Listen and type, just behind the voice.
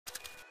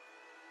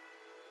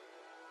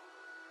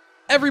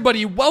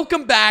everybody?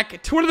 Welcome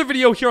back to another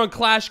video here on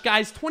Clash.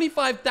 Guys,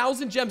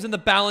 25,000 gems in the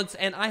balance,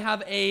 and I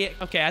have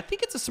okay, I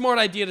think it's a smart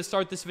idea to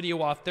start this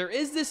video off. There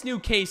is this new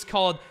case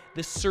called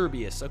the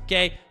Cerberus,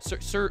 okay?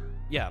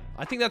 Yeah,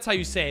 I think that's how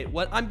you say it.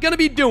 What I'm gonna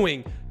be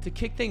doing to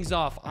kick things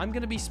off, I'm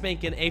gonna be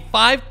spanking a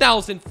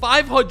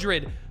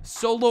 5,500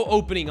 solo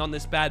opening on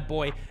this bad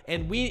boy,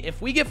 and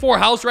if we get 4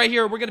 house right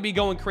here, we're gonna be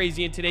going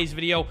crazy in today's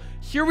video.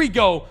 Here we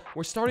go.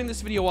 We're starting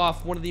this video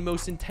off one of the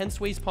most intense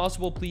ways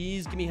possible.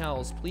 Please give me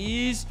house,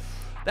 please.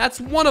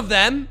 That's one of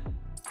them.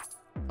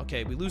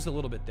 Okay, we lose a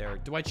little bit there.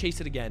 Do I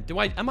chase it again?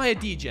 Am I a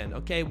degen?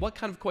 Okay, what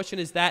kind of question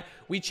is that?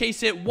 We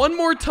chase it one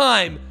more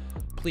time.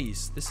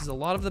 Please, this is a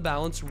lot of the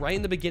balance right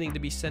in the beginning to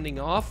be sending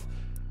off.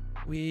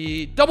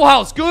 We double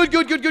house. Good.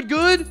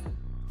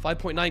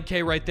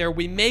 5.9k right there.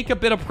 We make a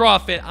bit of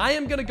profit. I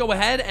am gonna go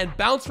ahead and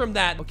bounce from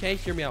that. Okay,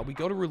 hear me out. We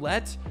go to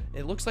roulette.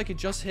 It looks like it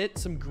just hit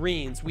some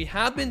greens. We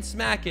have been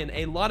smacking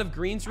a lot of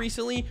greens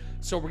recently,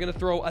 so we're gonna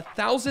throw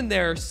 1,000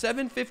 there,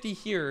 750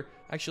 here.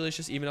 Actually, let's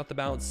just even out the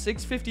balance.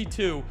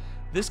 652.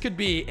 This could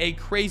be a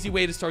crazy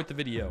way to start the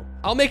video.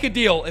 I'll make a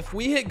deal. If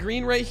we hit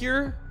green right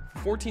here,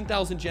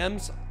 14,000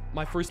 gems,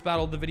 my first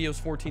battle of the video is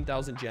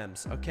 14,000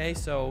 gems. Okay,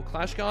 so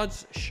Clash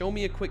Gods, show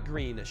me a quick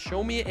green.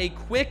 Show me a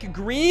quick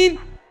green.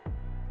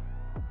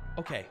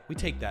 Okay, we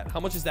take that.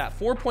 How much is that?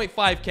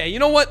 4.5k. You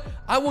know what?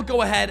 I will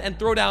go ahead and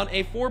throw down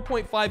a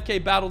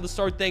 4.5k battle to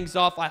start things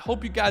off. I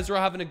hope you guys are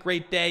having a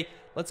great day.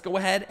 Let's go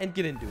ahead and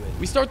get into it.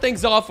 We start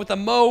things off with a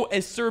Mo,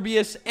 a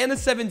Cerberus, and a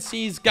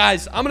 7Cs.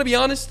 Guys, I'm gonna be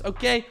honest,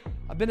 okay?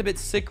 I've been a bit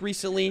sick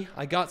recently.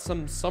 I got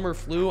some summer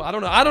flu. I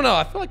don't know.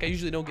 I feel like I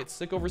usually don't get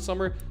sick over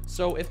summer.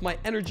 So if my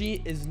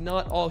energy is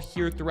not all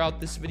here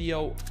throughout this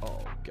video, oh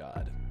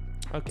God.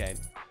 Okay.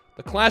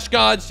 The Clash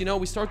Gods, you know,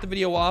 we start the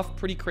video off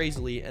pretty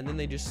crazily, and then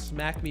they just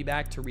smack me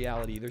back to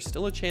reality. There's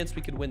still a chance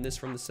we could win this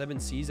from the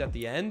 7Cs at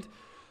the end.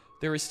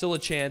 There is still a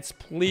chance.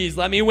 Please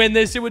let me win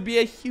this. It would be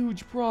a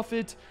huge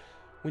profit.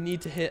 We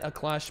need to hit a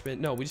Clash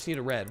spin. No, we just need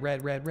a red.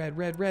 Red.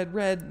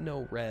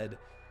 No, red.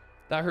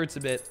 That hurts a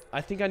bit. I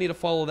think I need to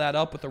follow that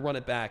up with a run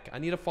it back.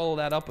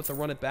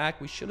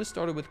 We should have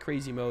started with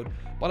crazy mode.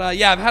 But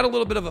yeah, I've had a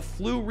little bit of a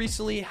flu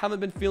recently. Haven't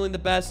been feeling the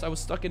best. I was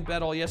stuck in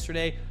bed all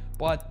yesterday.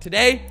 But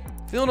today,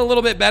 feeling a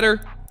little bit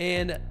better.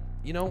 And,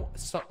 you know,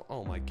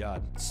 oh my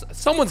God.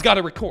 Someone's got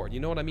to record. You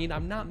know what I mean?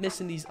 I'm not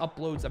missing these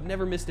uploads. I've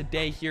never missed a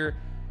day here.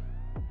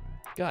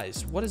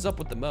 Guys, what is up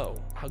with the Mo?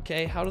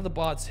 Okay, how do the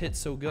bots hit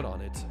so good on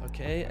it?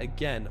 Okay,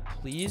 again,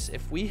 please,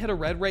 if we hit a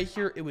red right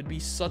here, it would be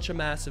such a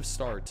massive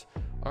start.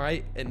 All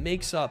right, it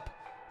makes up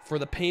for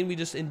the pain we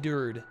just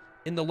endured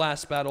in the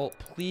last battle.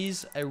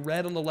 Please, a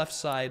red on the left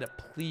side,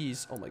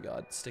 please. Oh my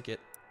God, stick it.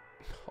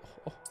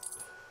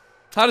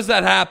 How does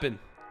that happen?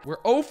 We're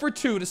 0 for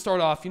 2 to start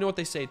off. You know what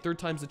they say, third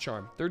time's the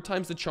charm. Third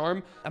time's the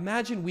charm.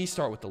 Imagine we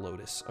start with the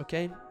Lotus,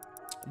 okay?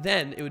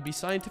 Then it would be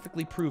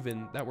scientifically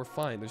proven that we're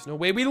fine. There's no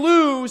way we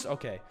lose.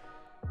 Okay,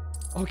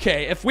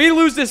 if we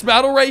lose this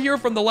battle right here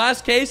from the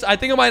last case, I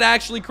think I might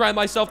actually cry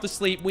myself to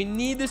sleep. We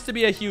need this to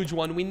be a huge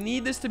one.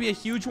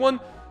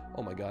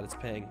 Oh my God, it's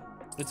paying.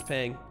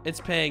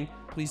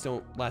 Please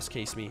don't last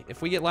case me.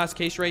 If we get last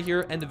case right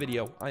here, end the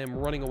video. I am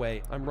running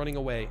away.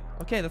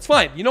 Okay, that's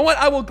fine. You know what?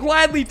 I will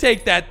gladly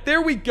take that.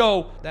 There we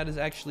go. That is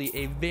actually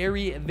a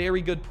very,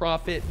 very good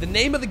profit. The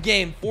name of the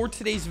game for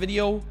today's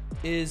video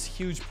is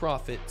huge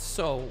profit.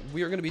 So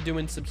we are going to be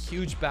doing some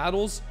huge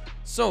battles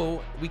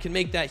so we can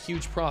make that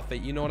huge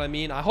profit. You know what I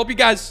mean? I hope you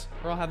guys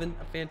are all having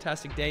a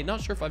fantastic day.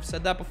 Not sure if I've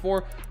said that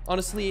before.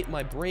 Honestly,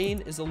 my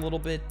brain is a little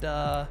bit,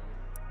 I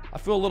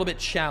feel a little bit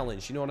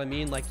challenged. You know what I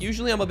mean? Like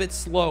usually I'm a bit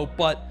slow,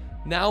 but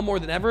now more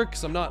than ever,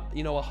 because I'm not,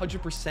 you know,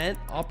 100%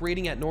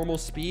 operating at normal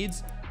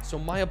speeds. So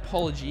my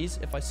apologies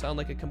if I sound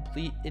like a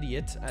complete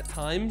idiot at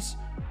times.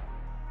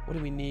 What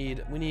do we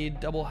need? We need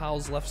double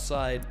house left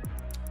side.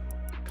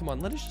 Come on,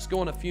 let us just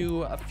go on a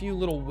few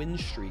little win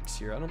streaks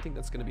here. I don't think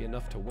that's going to be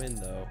enough to win,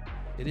 though.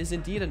 It is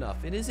indeed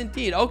enough. It is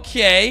indeed.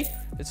 Okay,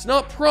 it's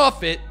not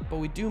profit, but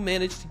we do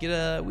manage to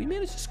get we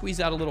managed to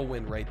squeeze out a little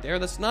win right there.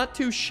 That's not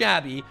too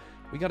shabby.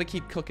 We got to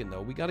keep cooking,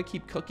 though. We got to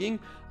keep cooking.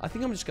 I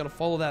think I'm just going to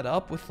follow that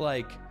up with,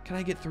 like, can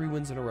I get 3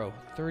 wins in a row?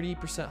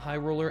 30% high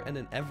roller and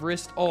an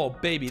Everest. Oh,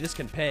 baby, this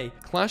can pay.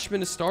 Clash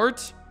spin to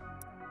start.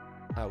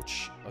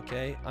 Ouch.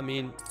 Okay, I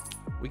mean,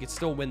 we could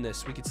still win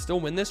this.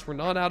 We're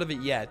not out of it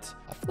yet.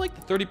 I feel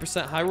like the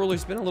 30% high roller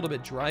has been a little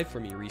bit dry for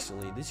me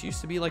recently. This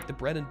used to be like the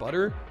bread and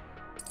butter.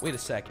 Wait a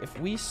sec. If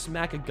we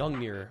smack a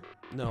Gungnir,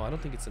 no, I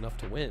don't think it's enough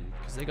to win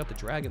because they got the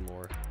dragon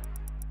lore.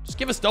 Just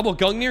give us double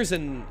Gungnirs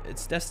and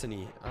it's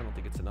destiny. I don't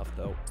think it's enough,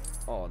 though.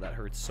 Oh, that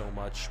hurts so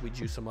much. We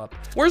juice them up.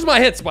 Where's my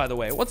hits, by the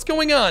way? What's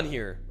going on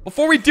here?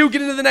 Before we do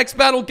get into the next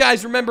battle,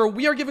 guys, remember,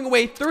 we are giving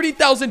away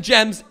 30,000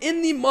 gems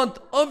in the month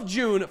of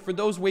June for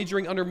those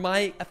wagering under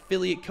my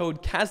affiliate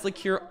code Kazlik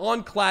here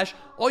on Clash.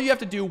 All you have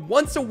to do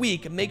once a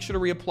week, make sure to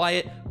reapply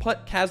it,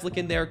 put Kazlik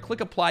in there,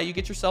 click apply. You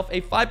get yourself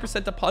a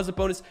 5% deposit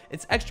bonus.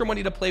 It's extra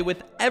money to play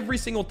with every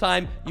single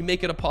time you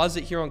make a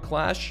deposit here on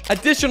Clash.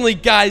 Additionally,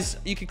 guys,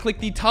 you can click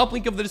the top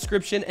link of the the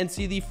description and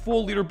see the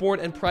full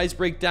leaderboard and prize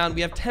breakdown.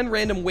 We have 10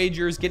 random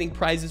wagers getting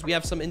prizes. We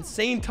have some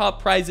insane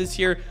top prizes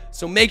here,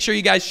 so make sure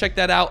you guys check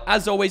that out.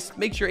 As always,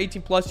 make sure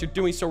 18 plus, you're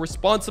doing so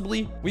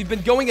responsibly. We've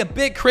been going a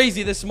bit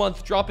crazy this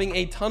month, dropping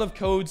a ton of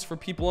codes for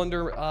people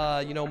under,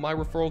 you know, my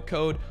referral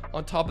code.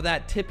 On top of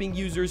that, tipping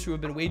users who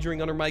have been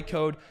wagering under my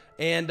code.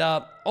 And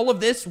all of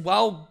this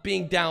while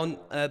being down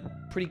a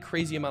pretty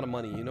crazy amount of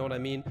money. You know what I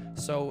mean?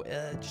 So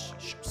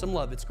some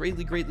love. It's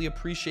greatly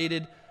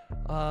appreciated.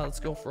 Let's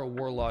go for a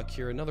warlock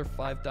here. Another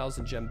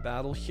 5,000 gem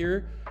battle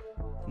here.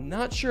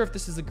 Not sure if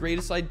this is the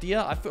greatest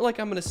idea. I feel like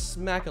I'm going to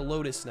smack a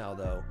Lotus now,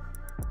 though.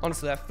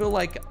 Honestly, I feel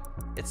like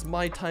it's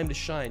my time to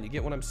shine. You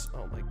get what I'm...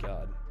 Oh, my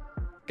God.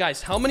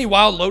 Guys, how many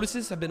Wild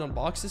Lotuses have been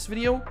unboxed this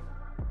video?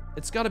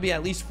 It's got to be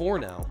at least 4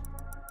 now.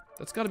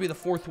 That's got to be the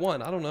 4th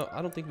one. I don't know.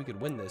 I don't think we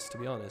could win this, to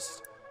be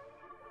honest.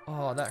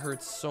 Oh, that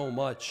hurts so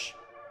much.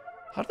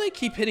 How do they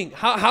keep hitting?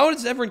 How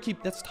does everyone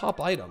keep... That's top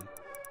item.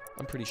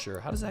 I'm pretty sure.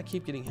 How does that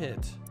keep getting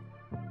hit?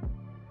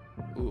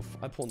 Oof.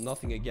 I pulled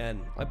nothing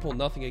again. I pulled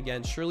nothing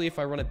again. Surely if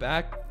I run it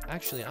back...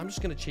 Actually, I'm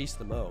just going to chase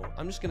the Mo.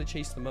 I'm just going to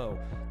chase the Mo.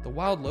 The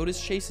Wild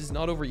Lotus chase is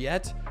not over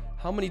yet.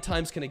 How many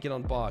times can it get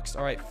unboxed?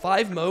 All right,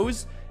 5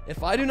 Mo's.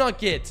 If I do not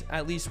get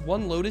at least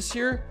 1 Lotus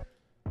here...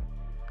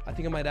 I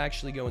think I might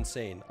actually go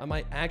insane. I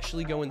might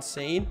actually go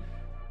insane.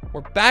 We're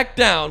back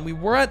down. We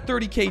were at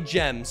 30k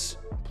gems.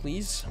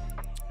 Please,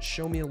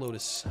 show me a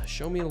Lotus.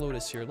 Show me a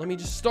Lotus here. Let me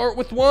just start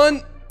with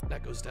 1.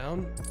 That goes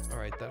down. All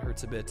right, that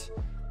hurts a bit.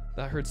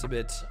 That hurts a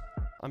bit.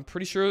 I'm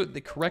pretty sure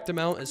the correct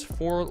amount is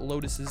 4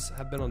 Lotuses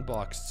have been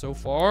unboxed so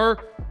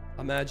far.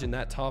 Imagine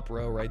that top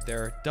row right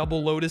there.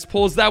 Double Lotus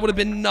pulls. That would have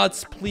been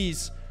nuts.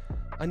 Please.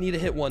 I need to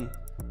hit 1.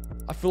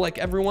 I feel like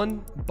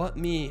everyone but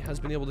me has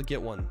been able to get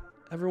 1.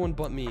 Everyone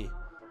but me.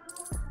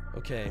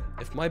 Okay,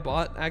 if my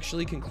bot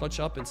actually can clutch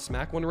up and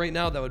smack 1 right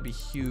now, that would be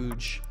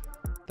huge.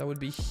 That would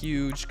be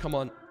huge. Come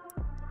on.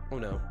 Oh,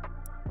 no.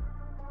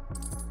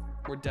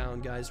 We're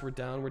down, guys. We're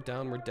down. We're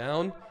down. We're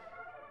down.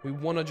 We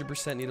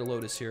 100% need a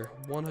Lotus here.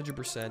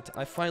 100%.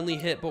 I finally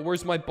hit, but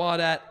where's my bot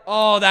at?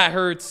 Oh, that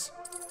hurts.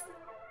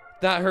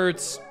 That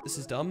hurts. This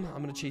is dumb.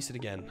 I'm going to chase it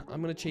again.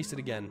 I'm going to chase it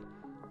again.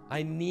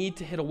 I need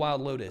to hit a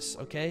Wild Lotus,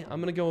 okay?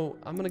 I'm going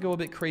to go a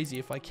bit crazy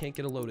if I can't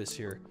get a Lotus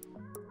here.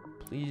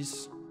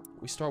 Please.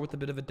 We start with a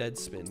bit of a dead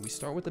spin. We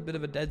start with a bit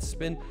of a dead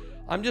spin.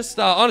 I'm just,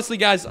 honestly,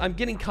 guys, I'm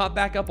getting caught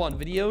back up on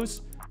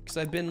videos because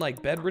I've been,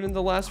 like, bedridden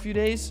the last few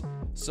days.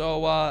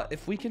 So,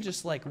 if we can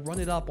just, like, run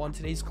it up on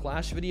today's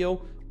Clash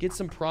video, get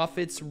some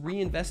profits,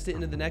 reinvest it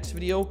into the next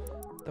video,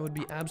 that would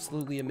be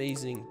absolutely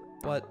amazing.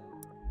 But,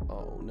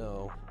 oh,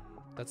 no.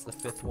 That's the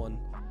 5th one.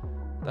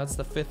 That's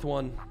the 5th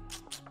one.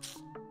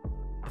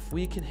 If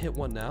we can hit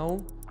 1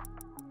 now,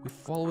 we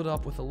follow it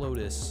up with a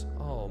Lotus.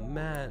 Oh,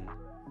 man.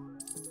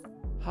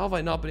 How have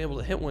I not been able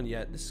to hit 1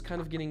 yet? This is kind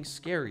of getting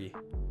scary.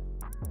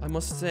 I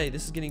must say,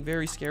 this is getting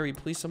very scary.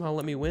 Please somehow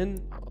let me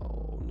win.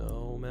 Oh,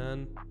 no,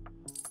 man.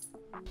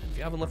 If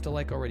you haven't left a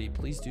like already,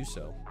 please do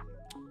so.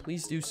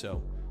 Please do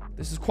so.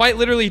 This is quite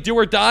literally do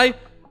or die.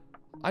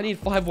 I need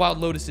 5 Wild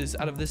Lotuses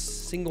out of this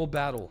single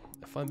battle,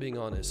 if I'm being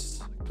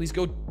honest. Please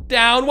go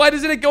down. Why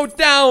doesn't it go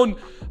down?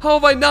 How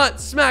have I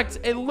not smacked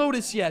a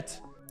Lotus yet?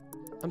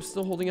 I'm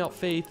still holding out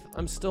faith.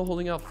 I'm still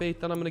holding out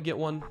faith that I'm going to get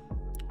 1.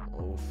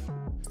 Oh,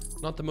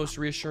 not the most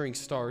reassuring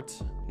start.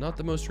 Not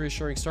the most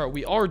reassuring start.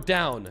 We are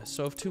down.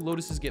 So if 2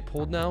 Lotuses get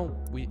pulled now,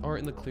 we aren't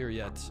in the clear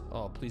yet.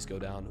 Oh, please go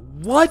down.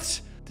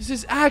 What? This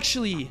is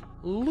actually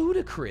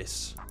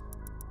ludicrous.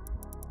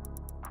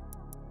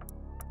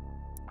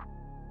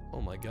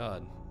 Oh my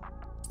God.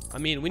 I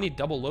mean, we need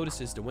double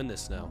Lotuses to win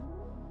this now.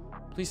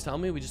 Please tell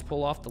me we just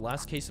pull off the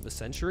last case of a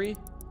century.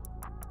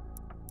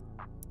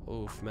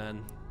 Oof,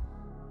 man.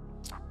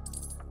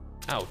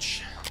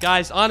 Ouch.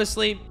 Guys,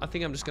 honestly, I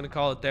think I'm just going to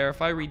call it there.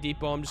 If I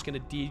re-depot, I'm just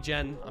going to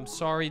degen. I'm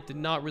sorry. It did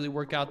not really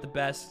work out the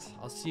best.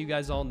 I'll see you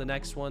guys all in the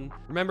next one.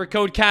 Remember,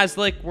 code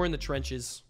Kazlik. We're in the trenches.